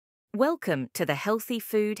Welcome to the Healthy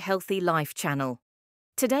Food, Healthy Life channel.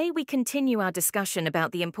 Today we continue our discussion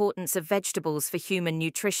about the importance of vegetables for human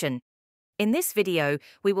nutrition. In this video,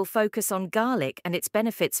 we will focus on garlic and its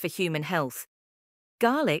benefits for human health.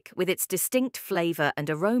 Garlic, with its distinct flavor and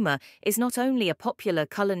aroma, is not only a popular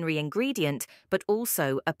culinary ingredient, but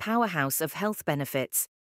also a powerhouse of health benefits.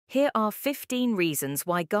 Here are 15 reasons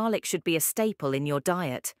why garlic should be a staple in your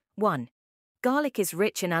diet. 1. Garlic is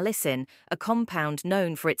rich in allicin, a compound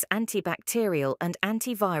known for its antibacterial and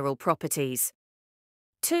antiviral properties.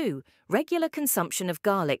 2. Regular consumption of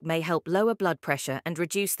garlic may help lower blood pressure and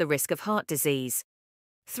reduce the risk of heart disease.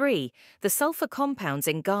 3. The sulfur compounds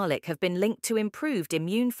in garlic have been linked to improved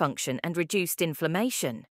immune function and reduced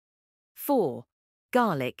inflammation. 4.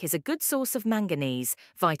 Garlic is a good source of manganese,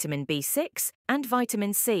 vitamin B6, and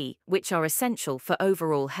vitamin C, which are essential for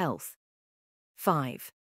overall health.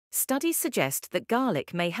 5. Studies suggest that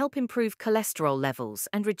garlic may help improve cholesterol levels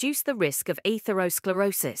and reduce the risk of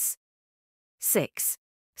atherosclerosis. 6.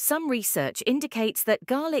 Some research indicates that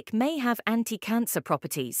garlic may have anti-cancer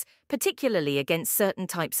properties, particularly against certain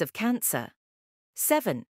types of cancer.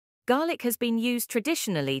 7. Garlic has been used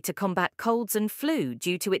traditionally to combat colds and flu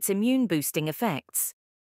due to its immune-boosting effects.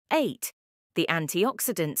 8. The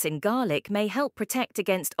antioxidants in garlic may help protect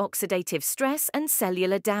against oxidative stress and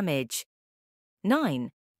cellular damage.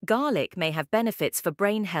 9. Garlic may have benefits for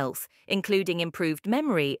brain health, including improved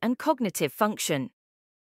memory and cognitive function.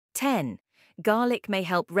 10. Garlic may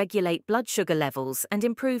help regulate blood sugar levels and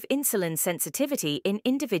improve insulin sensitivity in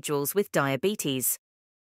individuals with diabetes.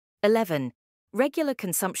 11. Regular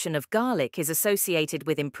consumption of garlic is associated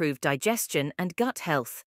with improved digestion and gut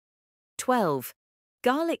health. 12.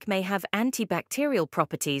 Garlic may have antibacterial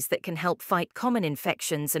properties that can help fight common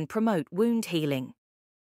infections and promote wound healing.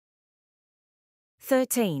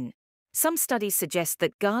 13. Some studies suggest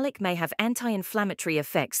that garlic may have anti-inflammatory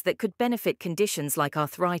effects that could benefit conditions like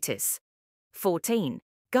arthritis. 14.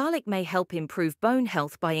 Garlic may help improve bone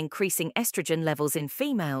health by increasing estrogen levels in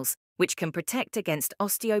females, which can protect against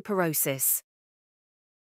osteoporosis.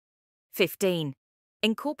 15.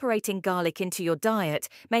 Incorporating garlic into your diet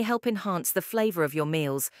may help enhance the flavor of your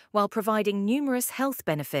meals while providing numerous health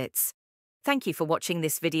benefits. Thank you for watching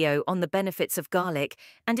this video on the benefits of garlic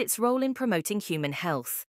and its role in promoting human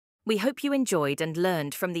health. We hope you enjoyed and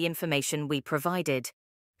learned from the information we provided.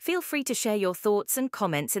 Feel free to share your thoughts and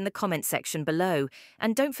comments in the comment section below,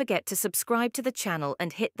 and don't forget to subscribe to the channel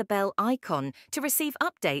and hit the bell icon to receive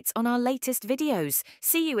updates on our latest videos.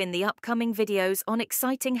 See you in the upcoming videos on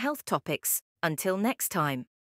exciting health topics. Until next time.